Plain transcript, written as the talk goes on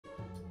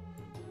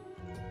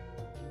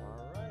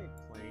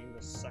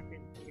the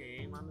second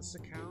game on this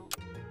account.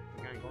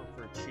 Again, going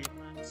for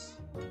achievements.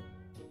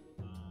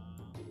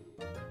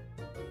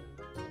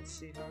 Let's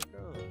see how it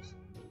goes.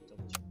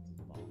 Double check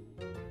the bottom.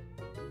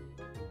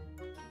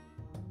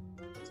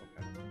 It's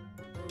okay.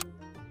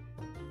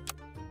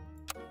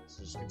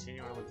 So just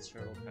continue on with the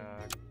turtle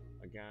pack.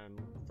 Again,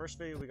 first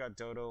video we got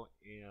dodo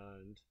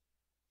and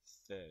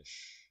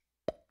fish.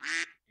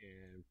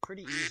 And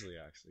pretty easily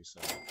actually, so.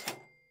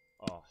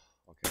 Oh,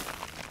 okay.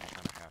 I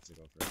kind of have to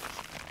go for fish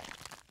now.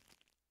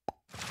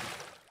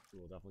 We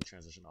will definitely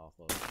transition off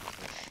of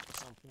fish at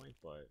some point,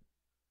 but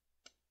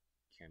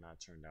cannot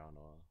turn down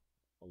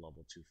a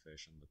level 2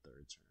 fish on the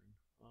third turn.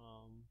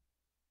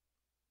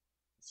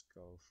 Let's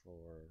go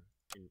for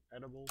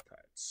inedible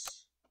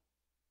pets.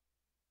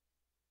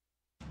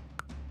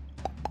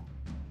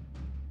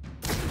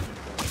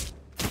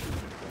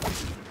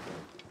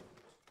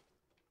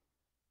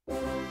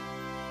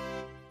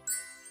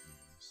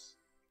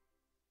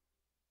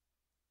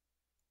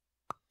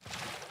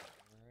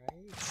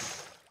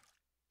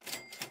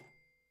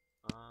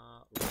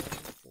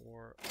 Looking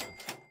for a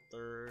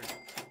third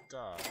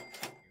duck,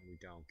 and we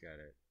don't get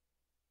it.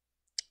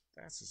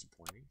 That's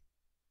disappointing.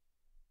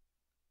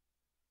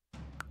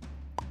 I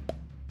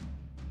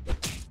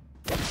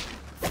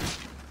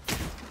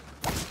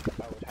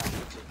would have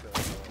to take a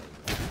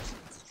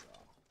last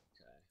draw.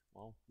 Okay,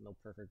 well, no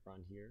perfect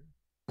run here.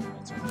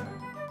 That's okay.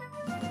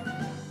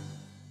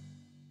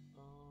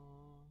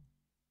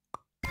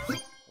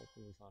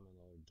 Hopefully we find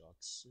another duck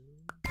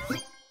soon.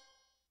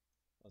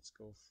 Let's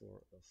go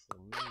for a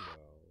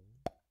flamingo.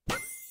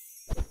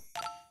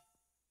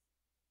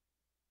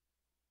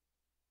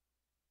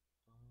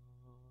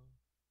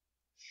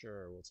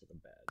 Sure, we'll take a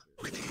badger.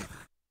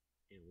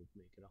 And we'll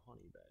make it a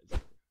honey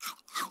badger.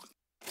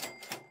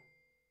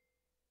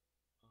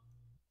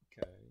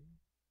 Okay.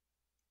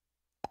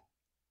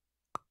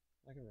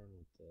 I can run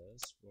with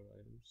this. What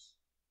items?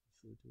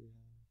 Food do we have?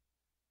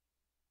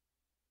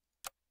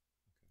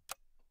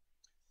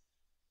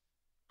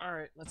 Okay.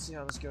 Alright, let's see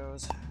how this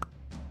goes.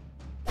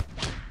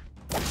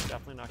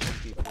 Definitely not gonna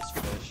keep this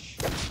fish.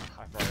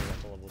 I've already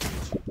got the level 2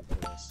 achievement for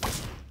this.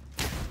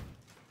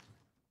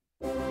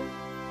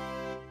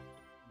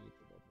 Need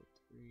the level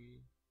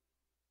 3.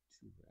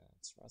 2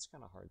 rats. Rats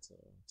kind of hard to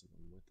run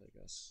with, I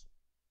guess.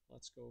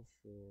 Let's go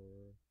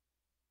for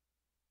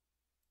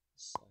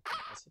second.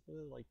 I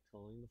typically like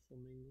killing the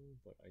flamingo,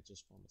 but I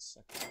just found a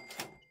second.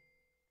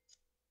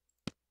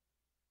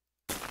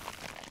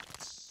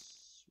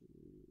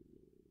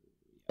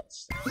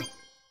 Let's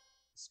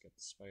get the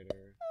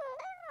spider.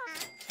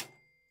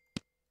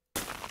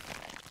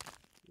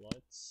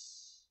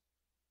 Let's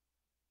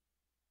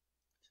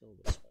kill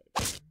the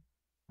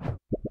spider.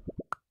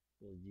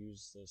 We'll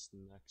use this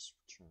next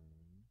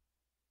turn.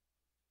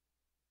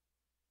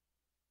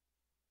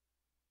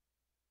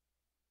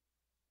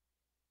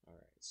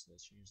 Alright, so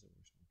let's change the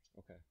worst numbers.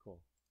 Okay, cool.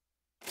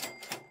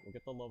 We'll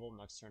get the level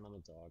next turn on the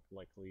dog.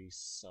 Likely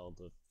sell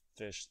the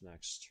fish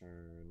next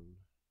turn.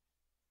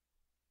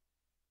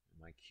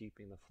 Am I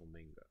keeping the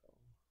flamingo?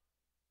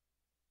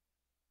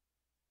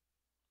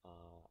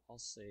 I'll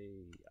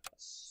say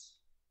yes.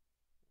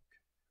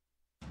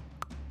 Okay.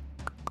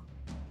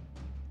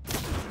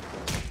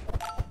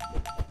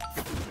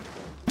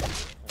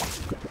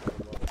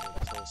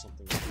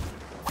 Something like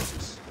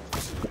this.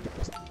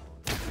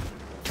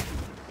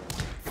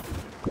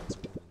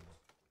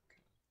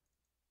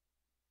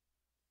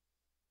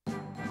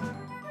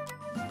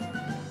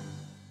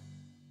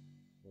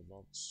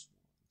 Level swan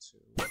too.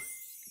 Get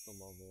the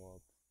level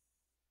up.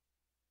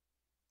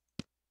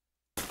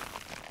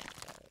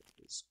 That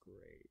is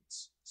great.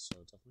 So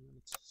definitely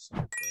gonna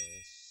sell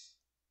this.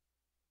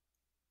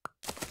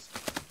 Do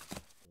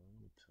I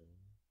want a pill?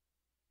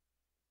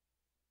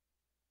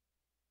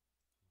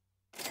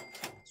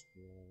 Let's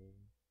roll.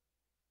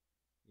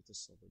 Need to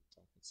sell the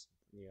duck at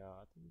something. Yeah,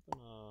 I think I'm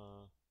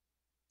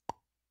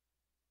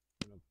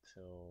gonna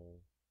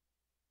pill.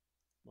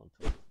 Come on,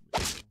 pill.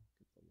 Get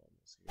the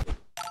levels here.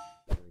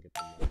 I'm gonna get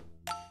the level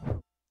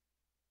one.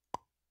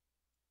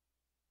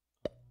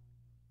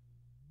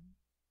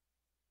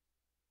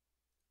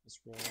 Let's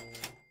roll.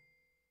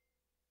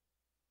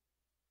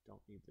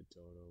 Don't need the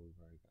dodo, we've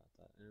already got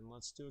that. And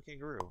let's do a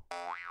kangaroo.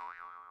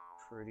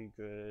 Pretty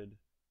good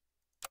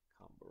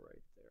combo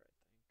right there, I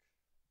think.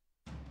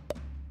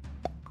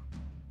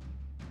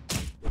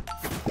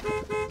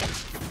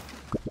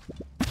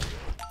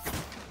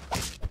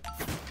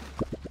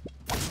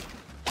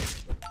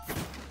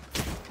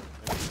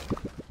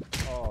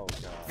 Oh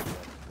god,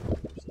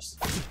 where's this?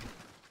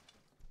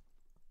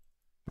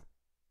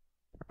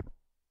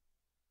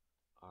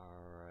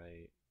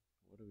 Alright,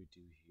 what do we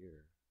do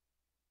here?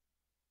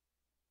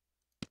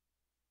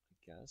 I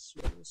guess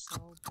we do a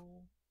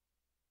sellable.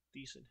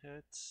 Decent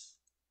hits.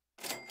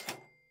 Do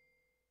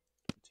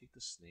we take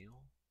the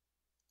snail?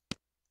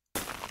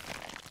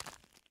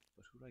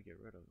 But who do I get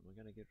rid of? Am I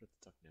gonna get rid of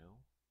the duck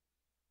now?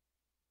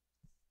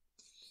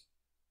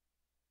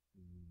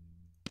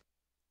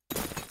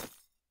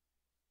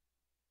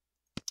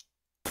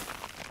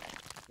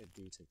 I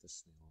do take the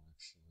snail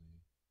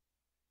actually.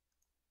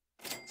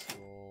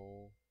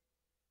 roll.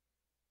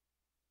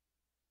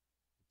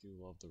 I do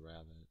love the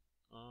rabbit.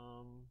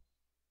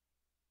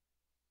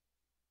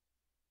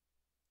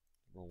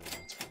 Roll one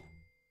more time.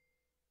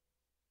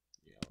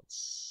 Yeah, let's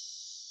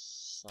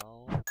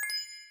sell.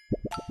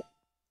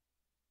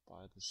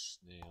 Buy the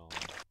snail,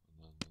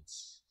 and then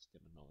let's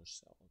get another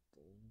salad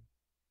bowl.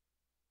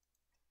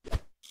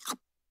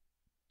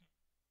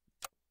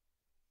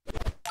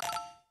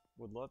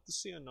 Would love to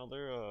see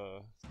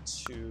another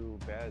 2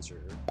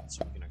 badger,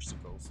 so we can actually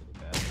go for the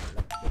badger.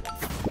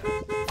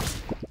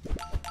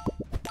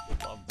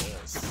 Love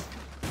this.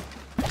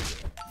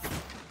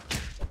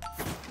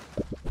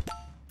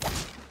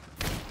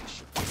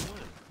 Should be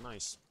one.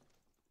 Nice.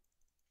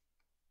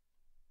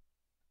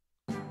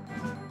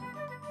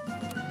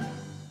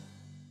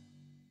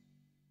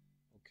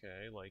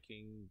 Okay,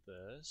 liking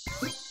this.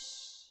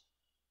 Let's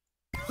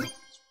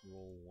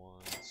roll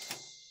once.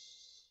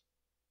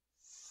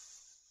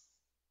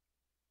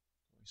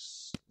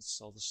 Let's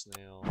sell the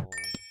snail.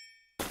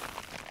 I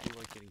do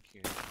like getting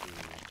canned food.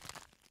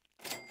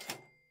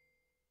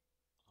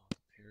 Oh, the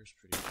pear's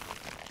pretty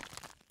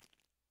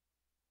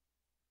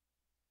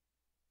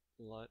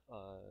cool. Let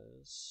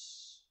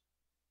us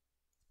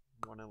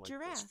run it like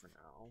this for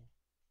now.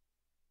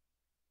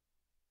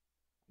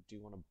 I do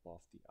want to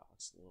buff the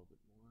ox a little bit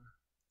more.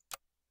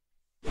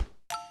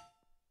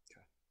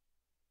 Okay.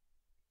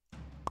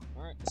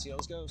 Alright, let's see how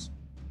this goes.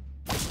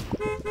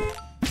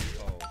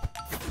 Oh.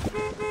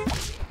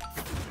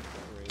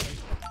 Great.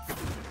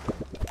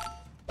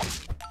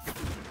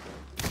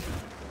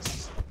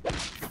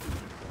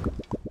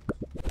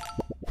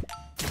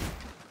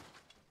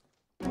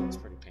 That's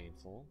pretty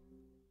painful.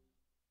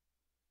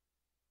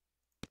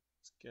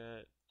 Let's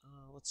get,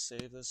 let's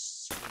save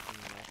this for the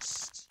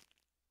next,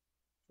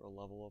 for a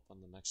level up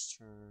on the next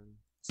turn.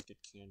 Let's get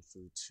canned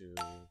food too.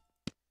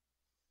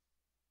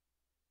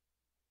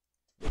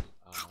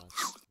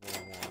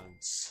 Roll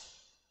once.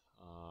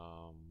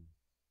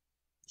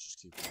 Let's just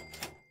keep going.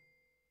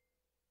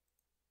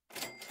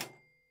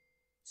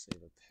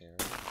 Save a pair.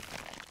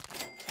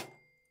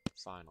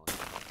 Finally.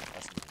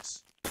 That's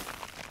nice. I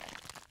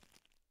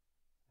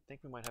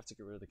think we might have to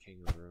get rid of the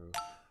kangaroo.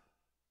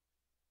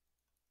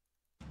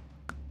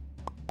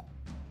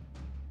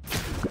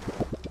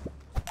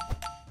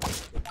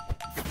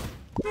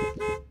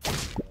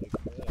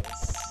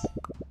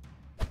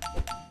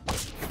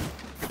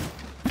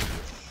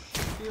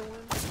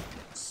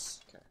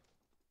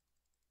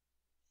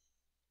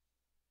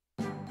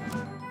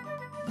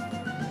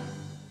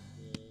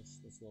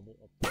 Level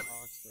up the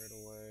ox right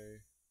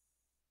away.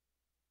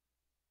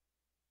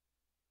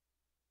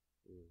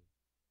 Ooh.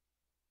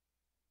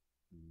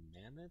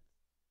 Mammoth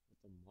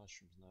with the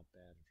mushrooms, not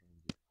bad in front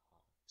of the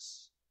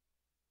ox.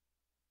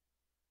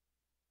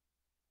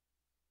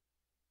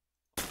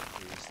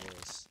 Freeze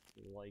this.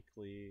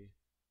 Likely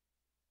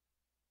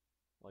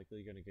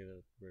gonna get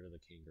rid of the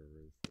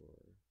kangaroo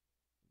for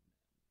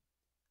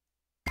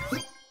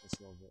mammoth.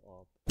 Let's level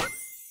up the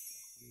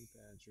honey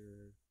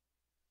badger.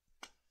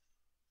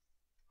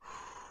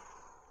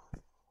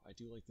 I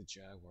do like the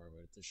jaguar,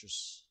 but there's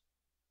just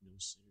no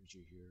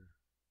synergy here.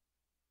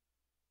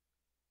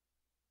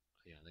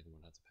 Yeah, I think I'm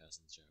gonna have to pass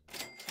on the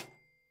jaguar.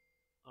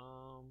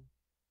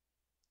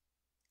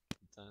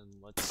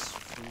 Then let's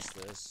freeze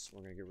this.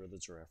 We're gonna get rid of the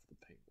giraffe with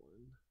the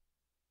penguin.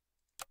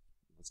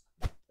 Let's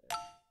come out there.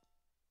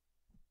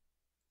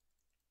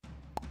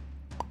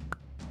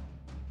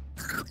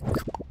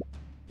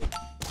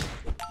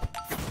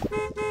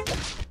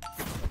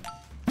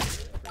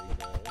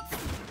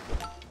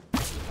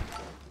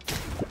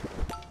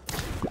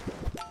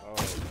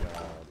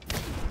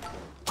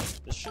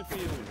 Should be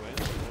a win,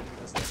 as long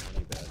as the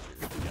honey badger.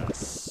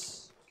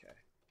 Yes. Okay.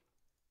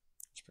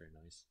 That's pretty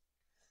nice.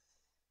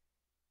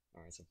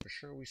 Alright, so for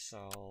sure we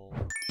sell,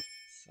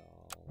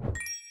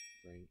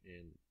 bring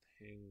in the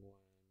penguin,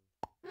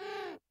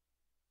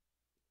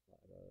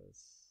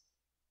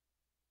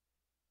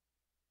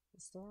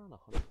 let's throw on a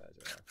honey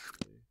badger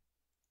actually.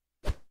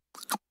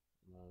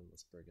 And then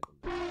let's bring it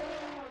in.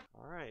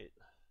 Alright.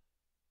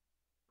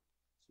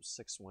 So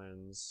 6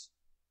 wins.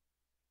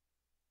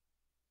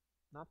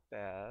 Not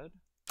bad.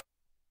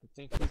 I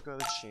think we've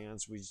got a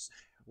chance.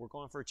 We're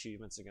going for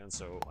achievements again,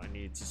 so I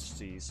need to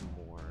see some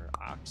more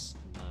ox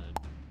and then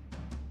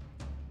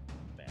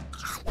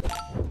badge.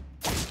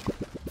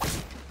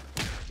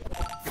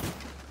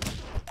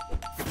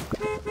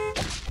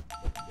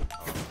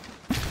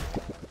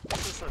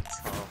 This is a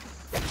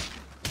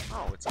tough.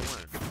 Oh, it's a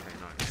win. Okay,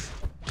 nice.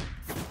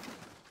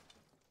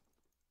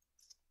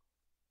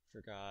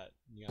 Forgot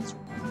you guys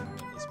were talking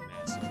about this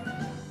massive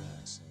back,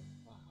 so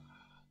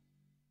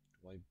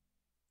do I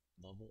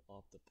level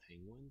up the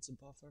penguin to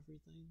buff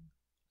everything?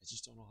 I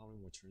just don't know how many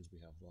more turns we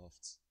have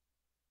left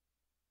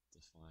to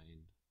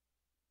find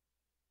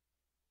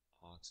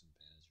ox and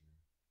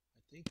badger.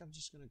 I think I'm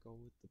just gonna go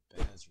with the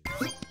badger now.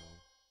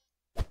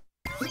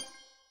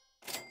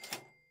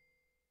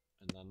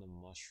 And then the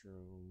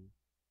mushroom.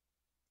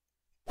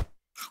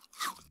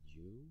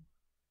 You?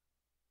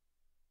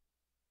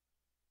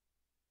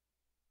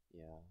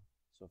 Yeah.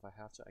 So So if I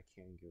have to, I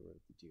can get rid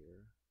of the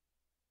deer.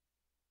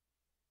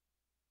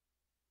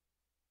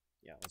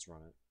 Yeah, let's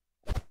run it.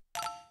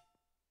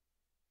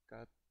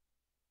 Got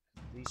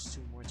at least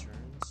 2 more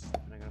turns,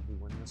 depending on if we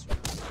win this or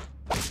not.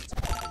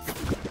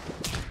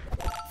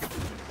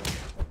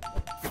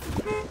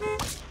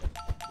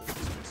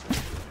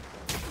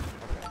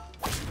 Okay,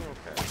 we're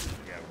okay.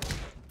 Yeah, we're okay.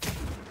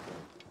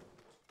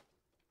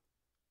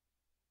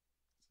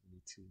 So we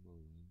need 2 more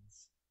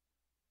wins.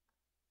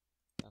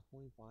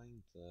 Definitely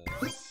buying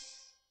this.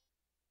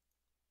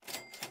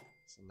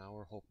 So now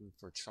we're hoping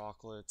for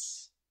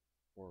chocolates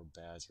or a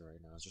badger right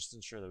now, just to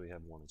ensure that we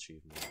have 1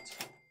 achievement.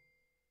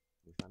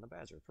 We found a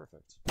badger,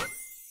 perfect.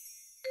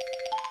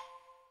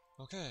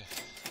 Okay,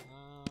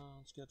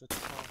 let's get the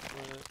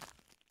chocolate.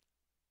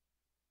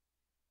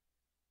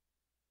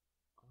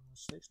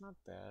 Steak's not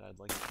bad. I'd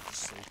like to get the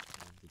steak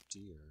and the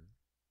deer.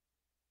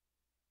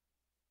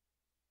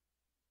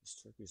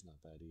 This turkey's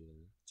not bad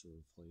either, to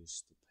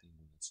replace the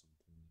penguin at some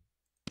point.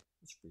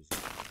 That's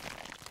reasonable.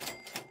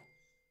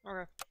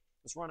 Okay,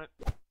 let's run it.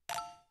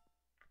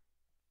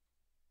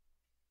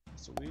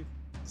 So we've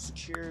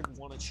secured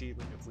 1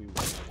 achievement if we win,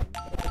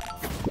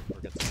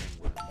 or get the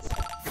same wins.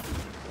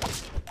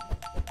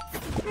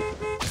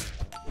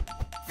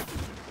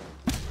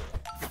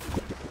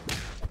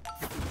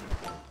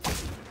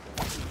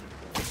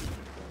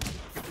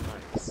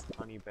 Nice,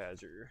 honey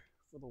badger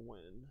for the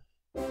win.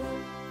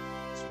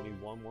 So we need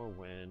 1 more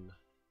win.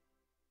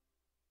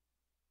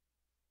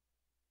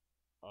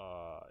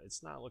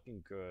 It's not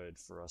looking good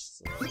for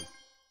us to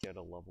get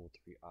a level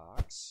 3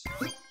 ox.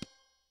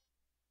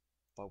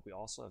 But we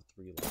also have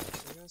 3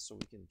 lives, I guess, so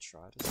we can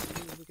try to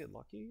see if we get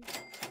lucky.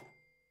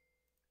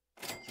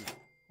 I'll keep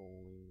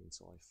going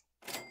until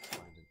I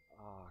find an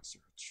ox or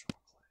a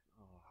chocolate.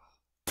 Oh.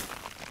 I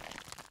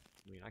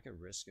mean, I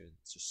could risk it and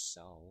just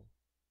sell.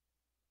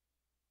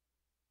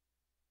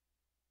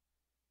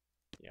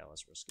 Yeah,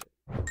 let's risk it.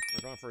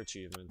 We're going for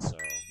achievements, so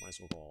might as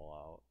well go all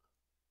out.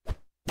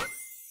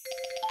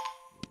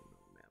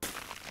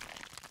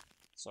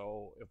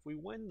 So if we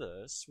win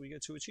this, we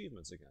get 2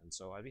 achievements again,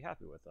 so I'd be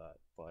happy with that,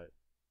 but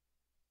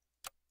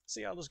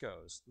see how this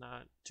goes.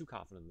 Not too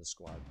confident in this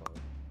squad, but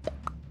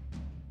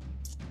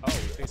oh,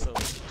 we face a,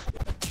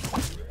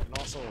 and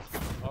also,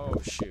 oh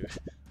shoot,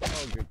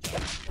 oh good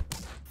job.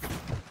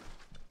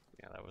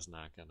 Yeah, that was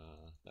not good.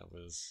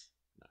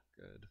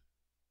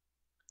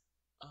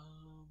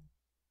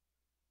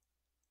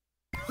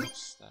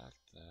 Stack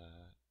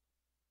that.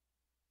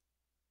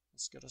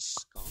 Let's get a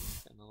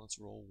skunk, and then let's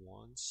roll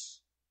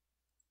once.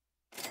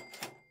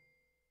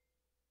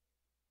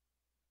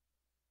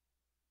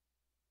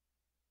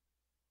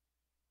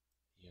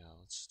 Yeah,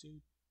 let's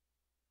do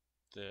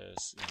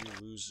this. If you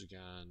lose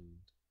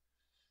again,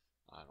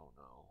 I don't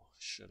know.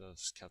 Should have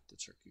kept the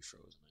turkey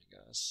frozen, I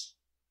guess.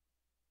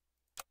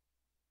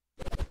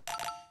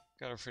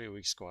 Got a pretty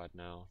weak squad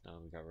now. Now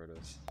we got rid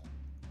of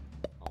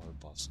all our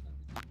buffs and everything.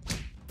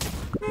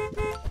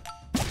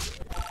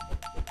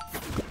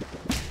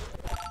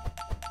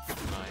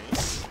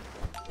 Nice.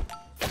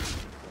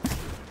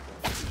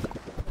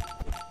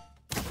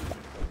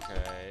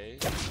 Okay.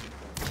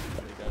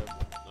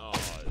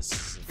 Oh, this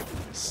is a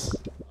mess.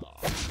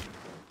 Oh.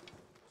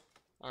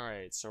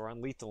 Alright, so we're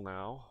on lethal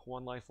now.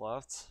 1 life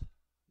left.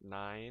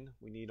 9.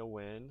 We need a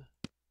win.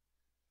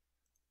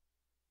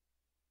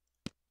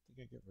 I think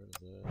I get rid of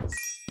this.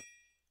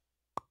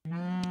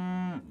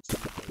 Like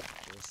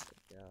this, I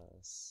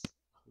guess.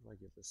 Who do I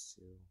give this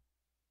to? Give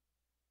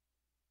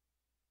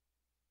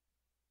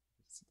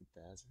it to the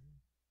badger?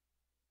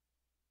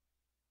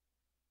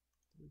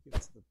 Who do we give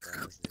it to the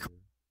badger?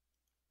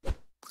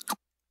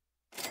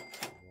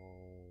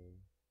 Roll.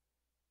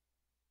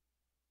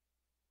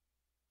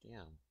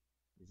 Damn,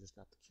 we just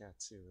got the cat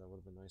too. That would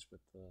have been nice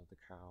with the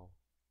cow.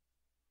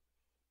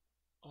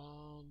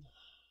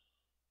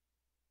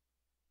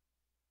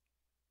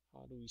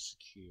 How do we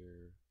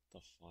secure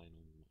the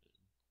final win?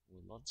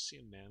 Would love to see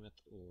a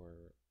mammoth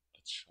or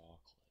a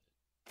chocolate.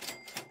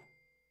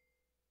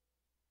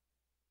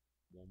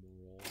 1 more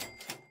roll.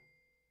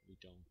 We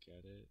don't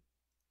get it.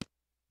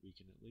 We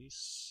can at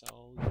least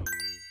sell you,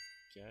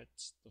 get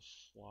the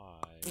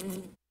fly,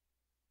 and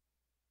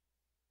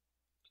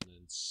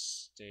then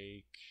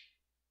steak.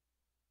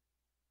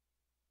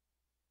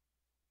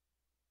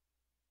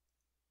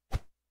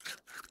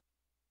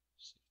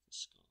 Save the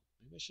skunk.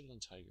 Maybe I should have done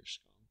tiger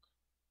skunk.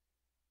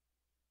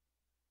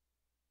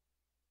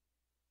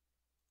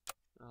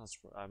 Oh,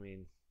 I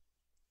mean,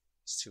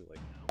 it's too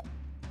late now.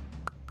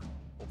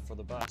 Hope for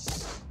the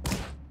best.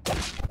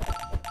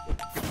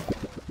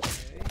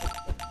 Okay.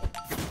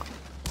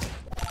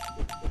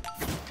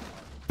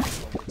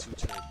 Level 2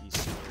 turkey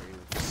story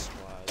with the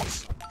squad.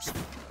 This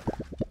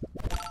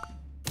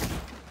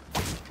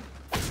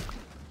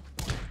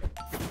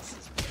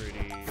is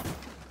pretty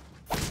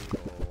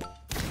brutal.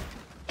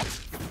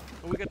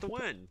 Oh, we get the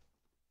win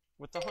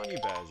with the honey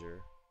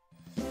badger.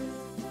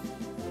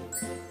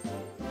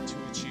 2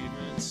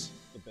 achievements,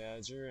 the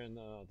badger and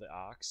the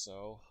ox,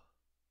 so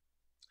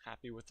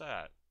happy with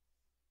that.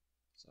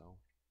 So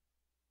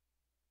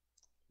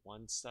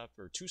one step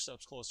or two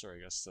steps closer,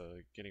 I guess,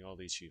 to getting all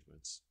the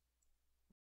achievements.